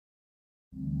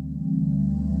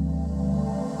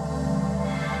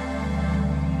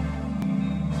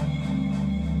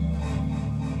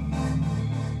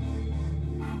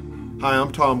Hi,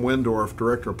 I'm Tom Windorf,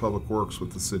 Director of Public Works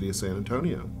with the City of San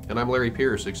Antonio. And I'm Larry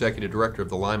Pierce, Executive Director of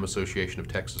the Lime Association of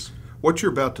Texas. What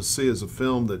you're about to see is a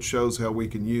film that shows how we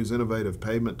can use innovative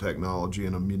pavement technology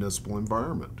in a municipal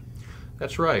environment.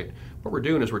 That's right. What we're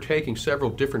doing is we're taking several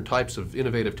different types of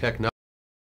innovative technology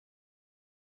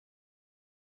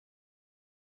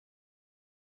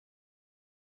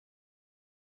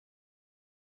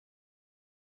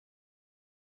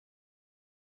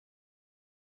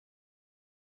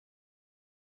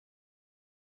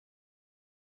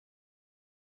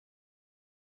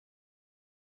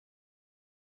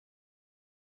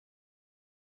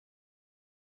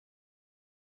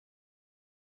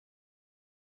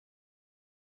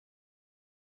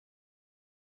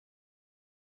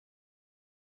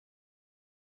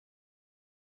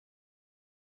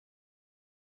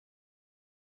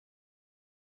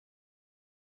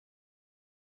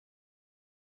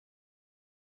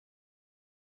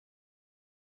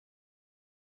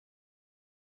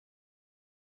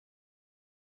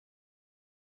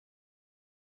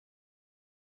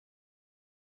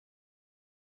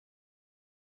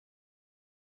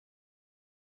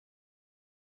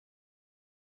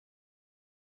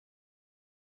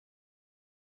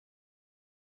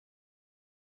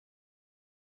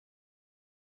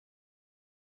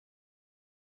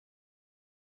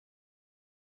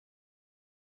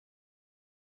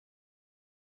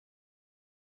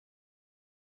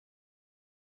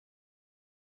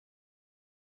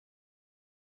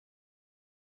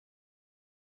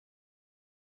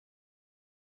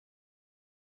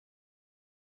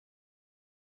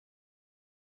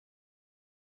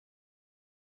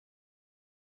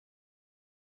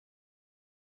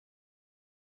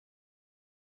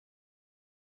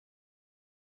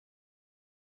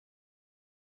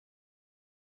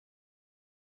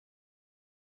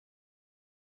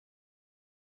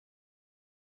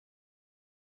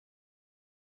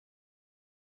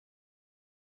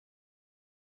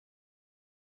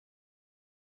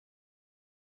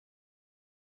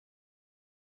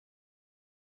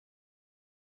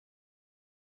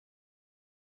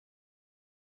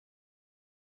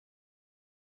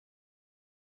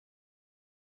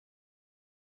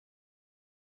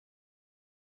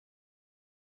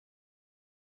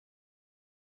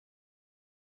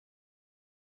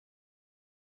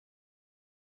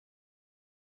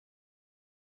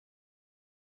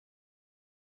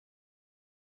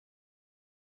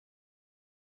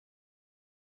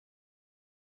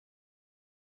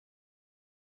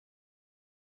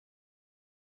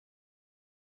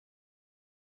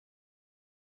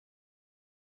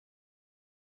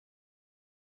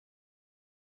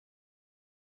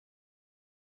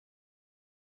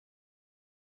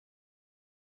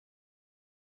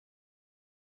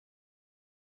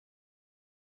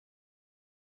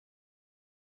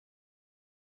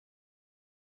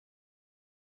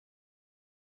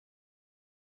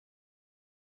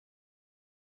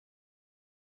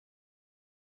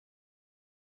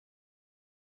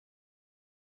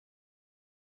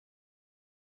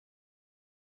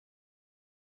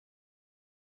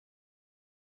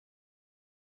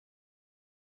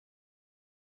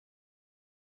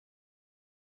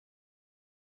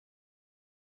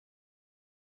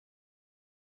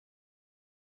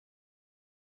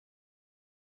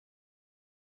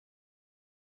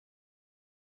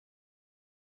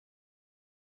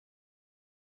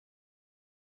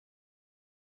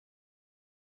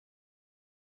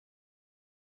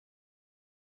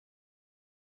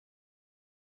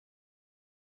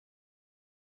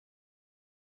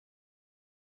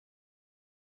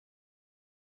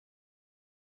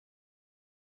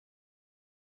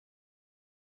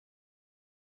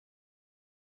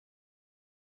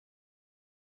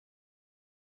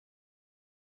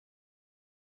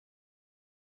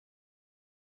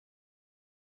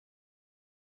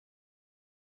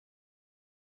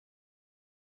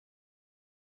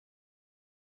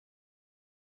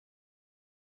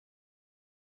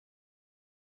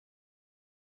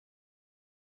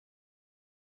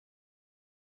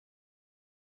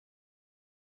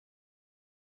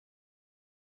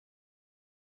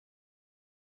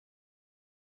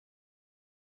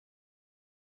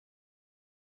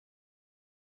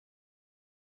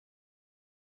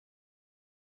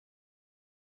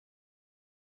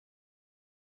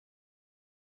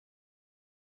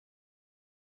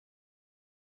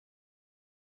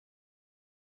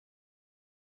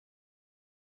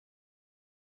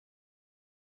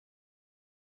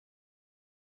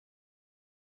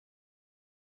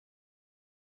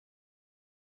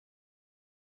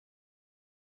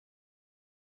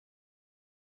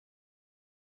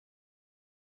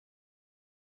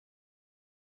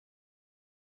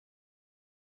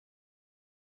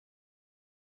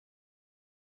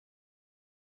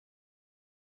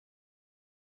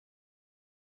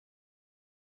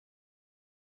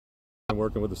I'm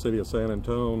working with the City of San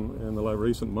Antonio in the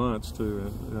recent months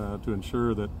to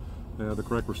ensure that the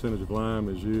correct percentage of lime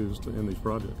is used in these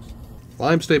projects.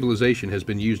 Lime stabilization has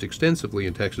been used extensively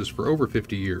in Texas for over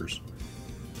 50 years.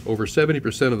 Over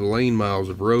 70% of the lane miles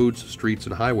of roads, streets,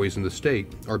 and highways in the state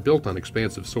are built on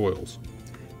expansive soils.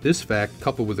 This fact,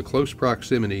 coupled with the close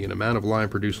proximity and amount of lime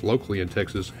produced locally in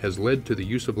Texas, has led to the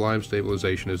use of lime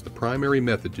stabilization as the primary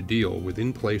method to deal with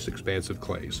in-place expansive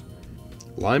clays.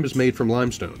 Lime is made from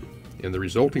limestone, and the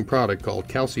resulting product, called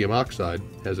calcium oxide,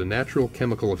 has a natural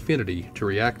chemical affinity to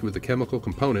react with the chemical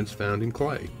components found in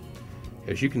clay.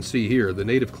 As you can see here, the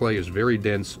native clay is very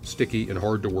dense, sticky, and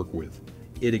hard to work with.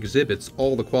 It exhibits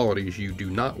all the qualities you do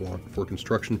not want for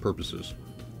construction purposes.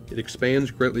 It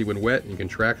expands greatly when wet and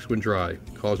contracts when dry,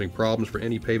 causing problems for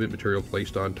any pavement material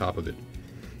placed on top of it.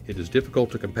 It is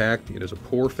difficult to compact and is a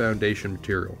poor foundation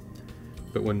material.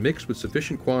 But when mixed with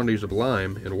sufficient quantities of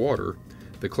lime and water,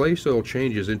 the clay soil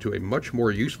changes into a much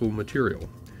more useful material,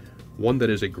 one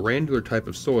that is a granular type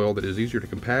of soil that is easier to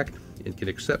compact and can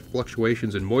accept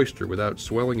fluctuations in moisture without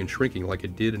swelling and shrinking like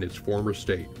it did in its former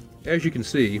state. As you can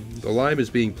see, the lime is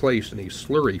being placed in a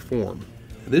slurry form.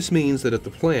 This means that at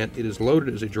the plant it is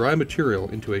loaded as a dry material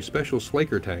into a special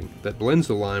slaker tank that blends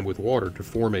the lime with water to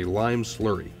form a lime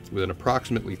slurry with an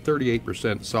approximately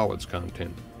 38% solids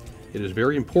content. It is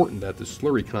very important that the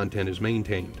slurry content is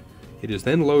maintained. It is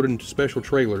then loaded into special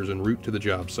trailers en route to the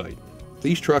job site.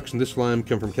 These trucks and this lime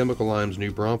come from Chemical Lime's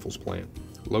New Braunfels plant,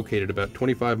 located about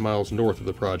 25 miles north of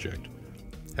the project.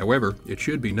 However, it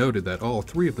should be noted that all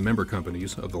three of the member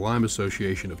companies of the Lime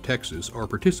Association of Texas are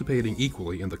participating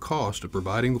equally in the cost of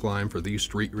providing the lime for these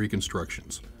street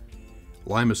reconstructions.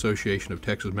 Lime Association of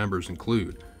Texas members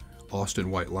include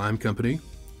Austin White Lime Company,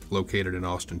 located in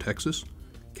Austin, Texas,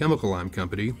 Chemical Lime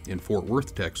Company in Fort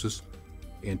Worth, Texas,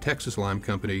 and Texas Lime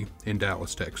Company in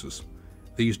Dallas, Texas.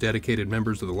 These dedicated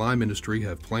members of the lime industry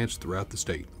have plants throughout the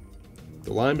state.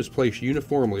 The lime is placed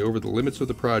uniformly over the limits of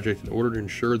the project in order to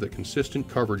ensure that consistent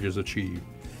coverage is achieved.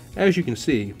 As you can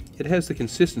see, it has the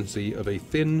consistency of a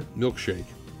thin milkshake.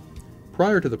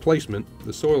 Prior to the placement,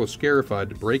 the soil is scarified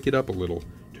to break it up a little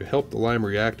to help the lime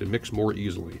react and mix more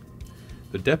easily.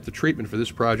 The depth of treatment for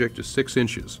this project is 6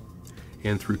 inches,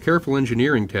 and through careful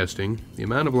engineering testing, the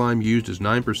amount of lime used is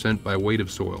 9% by weight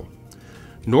of soil.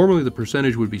 Normally the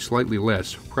percentage would be slightly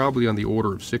less, probably on the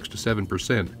order of 6 to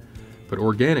 7%, but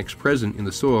organics present in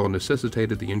the soil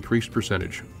necessitated the increased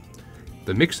percentage.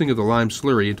 The mixing of the lime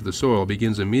slurry into the soil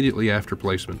begins immediately after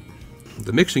placement.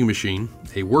 The mixing machine,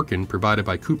 a workin provided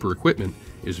by Cooper Equipment,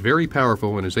 is very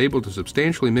powerful and is able to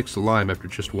substantially mix the lime after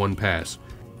just one pass.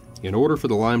 In order for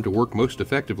the lime to work most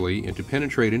effectively and to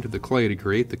penetrate into the clay to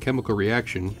create the chemical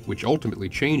reaction which ultimately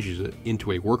changes it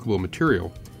into a workable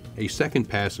material, a second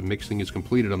pass of mixing is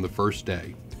completed on the first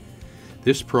day.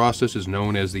 This process is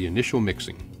known as the initial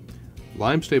mixing.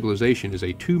 Lime stabilization is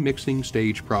a 2-mixing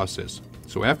stage process,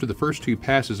 so after the first 2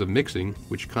 passes of mixing,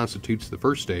 which constitutes the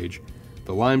first stage,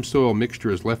 the lime soil mixture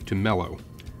is left to mellow.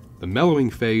 The mellowing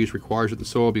phase requires that the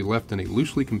soil be left in a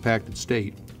loosely compacted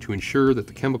state to ensure that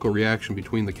the chemical reaction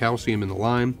between the calcium in the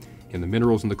lime and the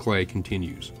minerals in the clay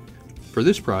continues. For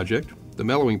this project, the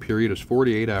mellowing period is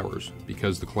 48 hours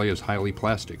because the clay is highly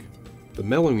plastic. The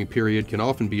mellowing period can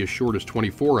often be as short as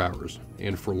 24 hours,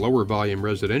 and for lower volume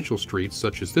residential streets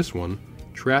such as this one,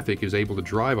 traffic is able to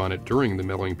drive on it during the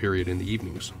mellowing period in the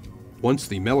evenings. Once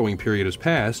the mellowing period is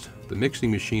passed, the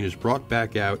mixing machine is brought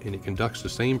back out and it conducts the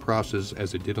same process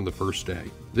as it did on the first day.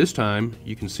 This time,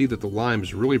 you can see that the lime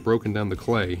has really broken down the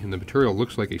clay and the material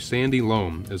looks like a sandy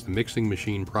loam as the mixing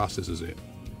machine processes it.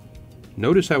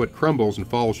 Notice how it crumbles and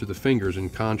falls to the fingers,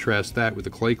 and contrast that with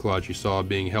the clay clods you saw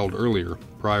being held earlier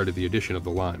prior to the addition of the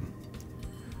lime.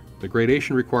 The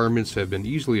gradation requirements have been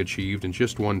easily achieved in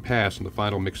just one pass in the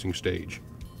final mixing stage.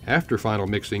 After final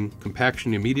mixing,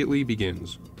 compaction immediately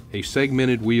begins. A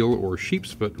segmented wheel or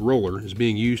sheep's foot roller is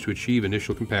being used to achieve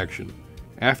initial compaction.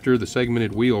 After the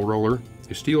segmented wheel roller,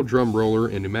 a steel drum roller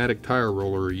and pneumatic tire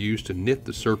roller are used to knit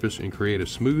the surface and create a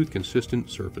smooth, consistent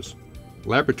surface.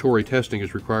 Laboratory testing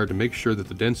is required to make sure that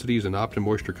the densities and optimum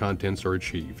moisture contents are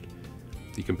achieved.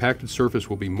 The compacted surface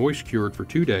will be moist cured for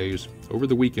 2 days over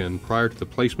the weekend prior to the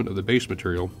placement of the base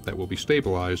material that will be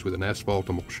stabilized with an asphalt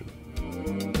emulsion.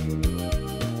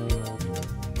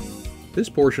 This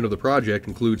portion of the project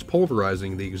includes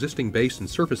pulverizing the existing base and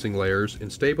surfacing layers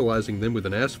and stabilizing them with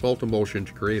an asphalt emulsion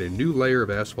to create a new layer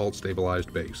of asphalt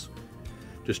stabilized base.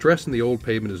 Distress in the old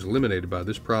pavement is eliminated by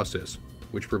this process,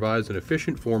 which provides an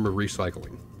efficient form of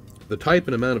recycling. The type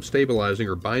and amount of stabilizing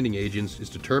or binding agents is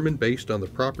determined based on the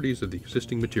properties of the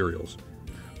existing materials.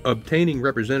 Obtaining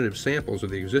representative samples of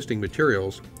the existing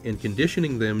materials and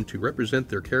conditioning them to represent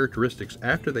their characteristics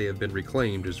after they have been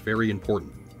reclaimed is very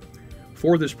important.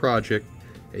 For this project,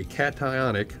 a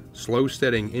cationic,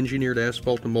 slow-setting engineered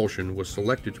asphalt emulsion was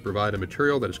selected to provide a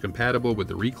material that is compatible with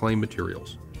the reclaimed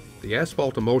materials. The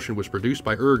asphalt emulsion was produced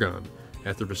by Ergon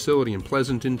at their facility in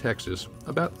Pleasanton, Texas,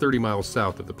 about 30 miles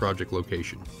south of the project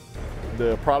location.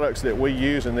 The products that we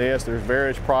use in this, there's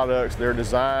various products. They're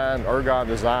designed, Ergon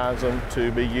designs them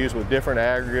to be used with different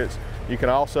aggregates. You can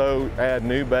also add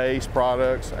new base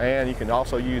products, and you can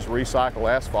also use recycled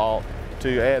asphalt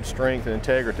to add strength and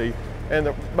integrity.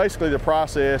 And basically the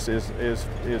process is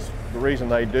the reason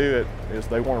they do it is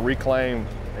they want to reclaim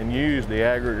and use the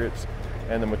aggregates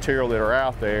and the material that are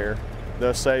out there,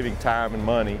 thus saving time and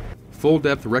money.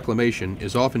 Full-depth reclamation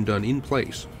is often done in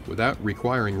place without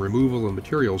requiring removal of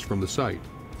materials from the site.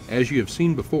 As you have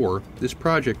seen before, this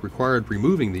project required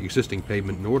removing the existing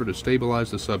pavement in order to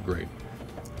stabilize the subgrade.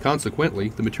 Consequently,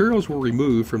 the materials were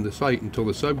removed from the site until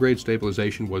the subgrade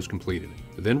stabilization was completed,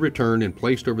 then returned and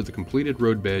placed over the completed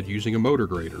roadbed using a motor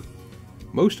grader.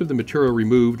 Most of the material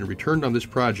removed and returned on this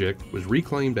project was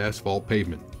reclaimed asphalt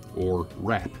pavement, or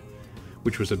RAP,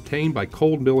 which was obtained by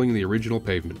cold milling the original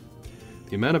pavement.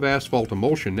 The amount of asphalt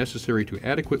emulsion necessary to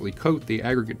adequately coat the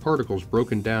aggregate particles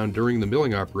broken down during the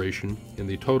milling operation and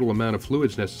the total amount of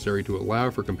fluids necessary to allow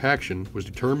for compaction was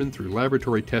determined through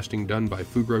laboratory testing done by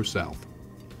Fugro South.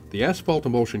 The asphalt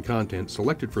emulsion content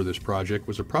selected for this project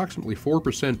was approximately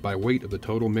 4% by weight of the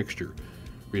total mixture,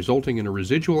 resulting in a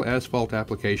residual asphalt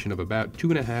application of about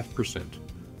 2.5%.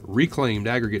 Reclaimed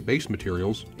aggregate base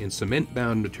materials and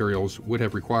cement-bound materials would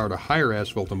have required a higher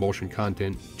asphalt emulsion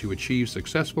content to achieve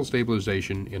successful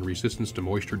stabilization and resistance to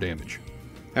moisture damage.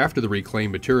 After the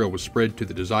reclaimed material was spread to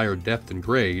the desired depth and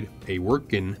grade, a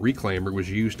work-in reclaimer was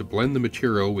used to blend the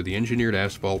material with the engineered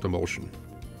asphalt emulsion.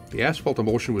 The asphalt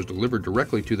emulsion was delivered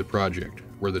directly to the project,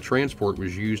 where the transport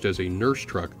was used as a nurse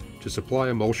truck to supply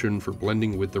emulsion for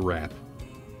blending with the RAP.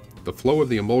 The flow of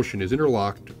the emulsion is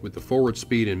interlocked with the forward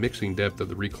speed and mixing depth of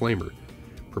the reclaimer,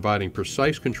 providing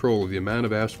precise control of the amount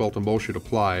of asphalt emulsion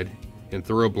applied and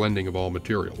thorough blending of all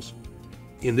materials.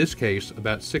 In this case,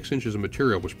 about 6 inches of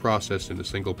material was processed in a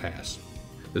single pass.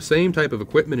 The same type of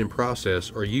equipment and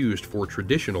process are used for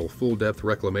traditional full-depth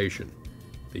reclamation.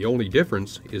 The only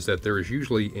difference is that there is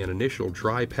usually an initial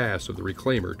dry pass of the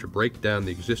reclaimer to break down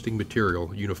the existing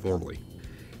material uniformly.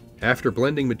 After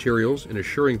blending materials and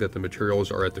assuring that the materials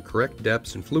are at the correct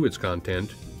depths and fluids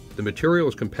content, the material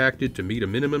is compacted to meet a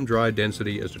minimum dry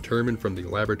density as determined from the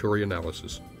laboratory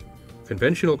analysis.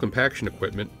 Conventional compaction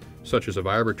equipment, such as a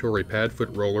vibratory pad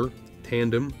foot roller,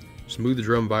 tandem, smooth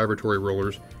drum vibratory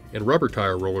rollers, and rubber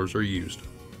tire rollers are used.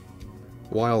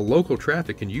 While local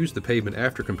traffic can use the pavement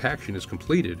after compaction is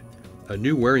completed, a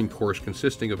new wearing course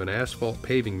consisting of an asphalt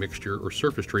paving mixture or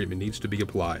surface treatment needs to be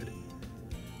applied.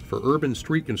 For urban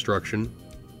street construction,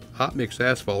 hot mix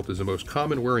asphalt is the most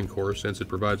common wearing course since it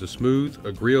provides a smooth,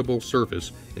 agreeable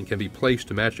surface and can be placed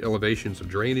to match elevations of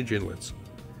drainage inlets.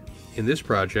 In this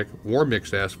project, warm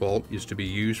mix asphalt is to be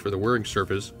used for the wearing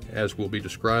surface, as will be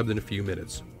described in a few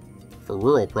minutes. For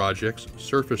rural projects,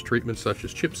 surface treatments such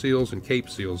as chip seals and cape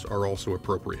seals are also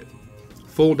appropriate.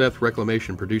 Full-depth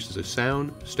reclamation produces a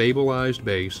sound, stabilized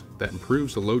base that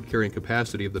improves the load-carrying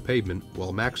capacity of the pavement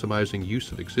while maximizing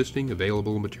use of existing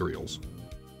available materials.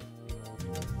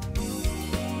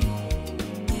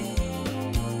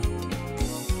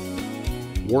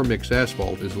 Warm mix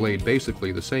asphalt is laid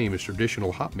basically the same as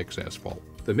traditional hot mix asphalt.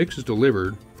 The mix is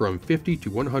delivered from 50 to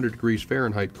 100 degrees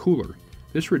Fahrenheit cooler.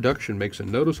 This reduction makes a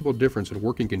noticeable difference in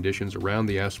working conditions around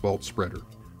the asphalt spreader.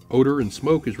 Odor and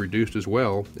smoke is reduced as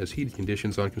well as heat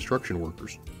conditions on construction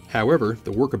workers. However,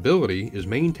 the workability is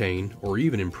maintained or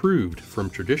even improved from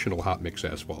traditional hot mix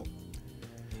asphalt.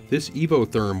 This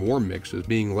Evotherm warm mix is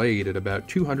being laid at about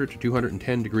 200 to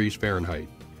 210 degrees Fahrenheit,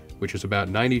 which is about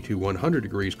 90 to 100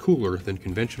 degrees cooler than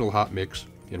conventional hot mix,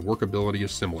 and workability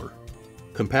is similar.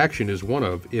 Compaction is one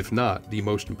of, if not, the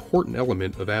most important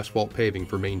element of asphalt paving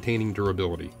for maintaining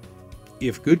durability.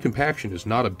 If good compaction is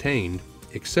not obtained,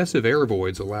 excessive air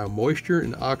voids allow moisture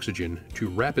and oxygen to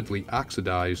rapidly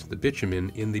oxidize the bitumen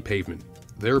in the pavement,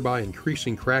 thereby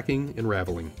increasing cracking and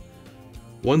raveling.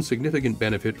 One significant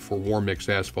benefit for warm mix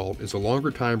asphalt is a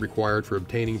longer time required for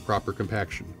obtaining proper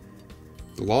compaction.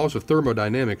 The laws of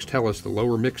thermodynamics tell us the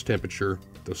lower mix temperature,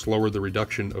 the slower the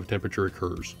reduction of temperature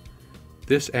occurs.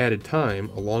 This added time,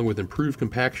 along with improved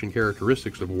compaction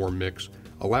characteristics of warm mix,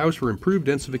 allows for improved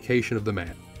densification of the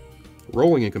mat.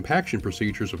 Rolling and compaction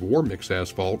procedures of warm mix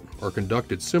asphalt are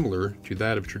conducted similar to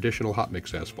that of traditional hot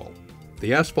mix asphalt.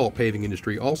 The asphalt paving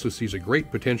industry also sees a great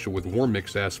potential with warm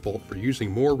mix asphalt for using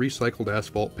more recycled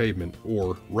asphalt pavement,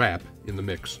 or RAP, in the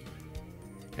mix.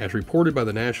 As reported by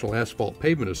the National Asphalt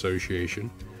Pavement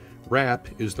Association, RAP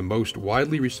is the most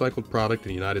widely recycled product in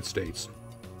the United States.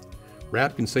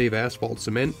 RAP can save asphalt,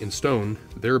 cement, and stone,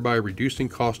 thereby reducing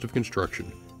cost of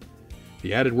construction.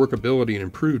 The added workability and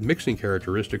improved mixing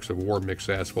characteristics of warm mix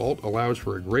asphalt allows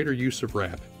for a greater use of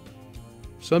RAP.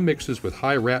 Some mixes with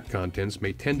high RAP contents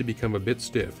may tend to become a bit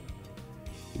stiff.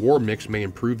 Warm mix may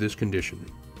improve this condition.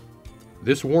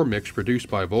 This warm mix, produced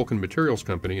by Vulcan Materials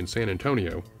Company in San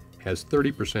Antonio, has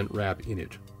 30% RAP in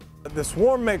it. This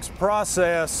warm mix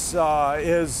process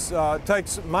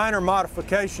takes minor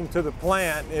modification to the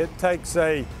plant. It takes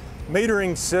a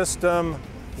metering system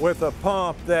with a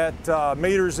pump that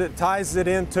meters it, ties it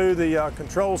into the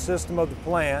control system of the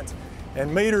plant,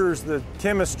 and meters the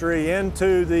chemistry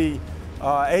into the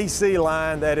AC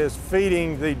line that is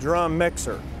feeding the drum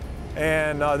mixer.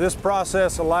 And this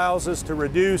process allows us to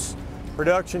reduce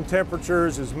production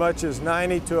temperatures as much as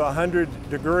 90 to 100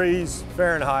 degrees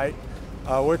Fahrenheit,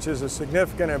 which is a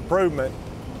significant improvement.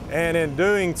 And in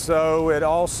doing so, it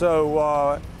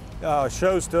also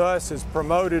shows to us has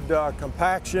promoted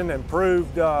compaction,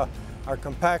 improved our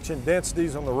compaction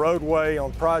densities on the roadway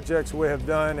on projects we have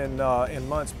done in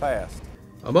months past.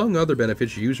 Among other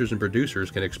benefits users and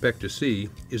producers can expect to see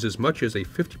is as much as a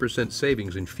 50%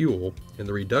 savings in fuel and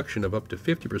the reduction of up to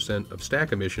 50% of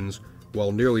stack emissions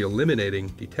while nearly eliminating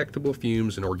detectable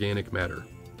fumes and organic matter.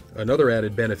 Another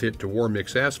added benefit to warm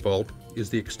mix asphalt is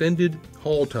the extended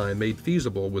haul time made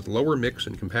feasible with lower mix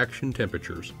and compaction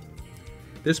temperatures.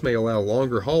 This may allow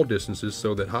longer haul distances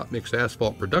so that hot mix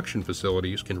asphalt production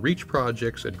facilities can reach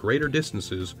projects at greater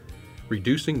distances,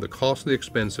 reducing the costly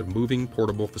expense of moving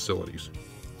portable facilities.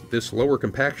 This lower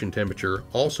compaction temperature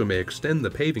also may extend the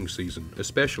paving season,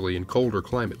 especially in colder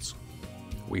climates.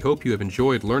 We hope you have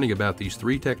enjoyed learning about these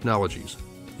three technologies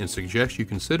and suggest you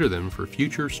consider them for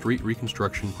future street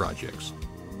reconstruction projects.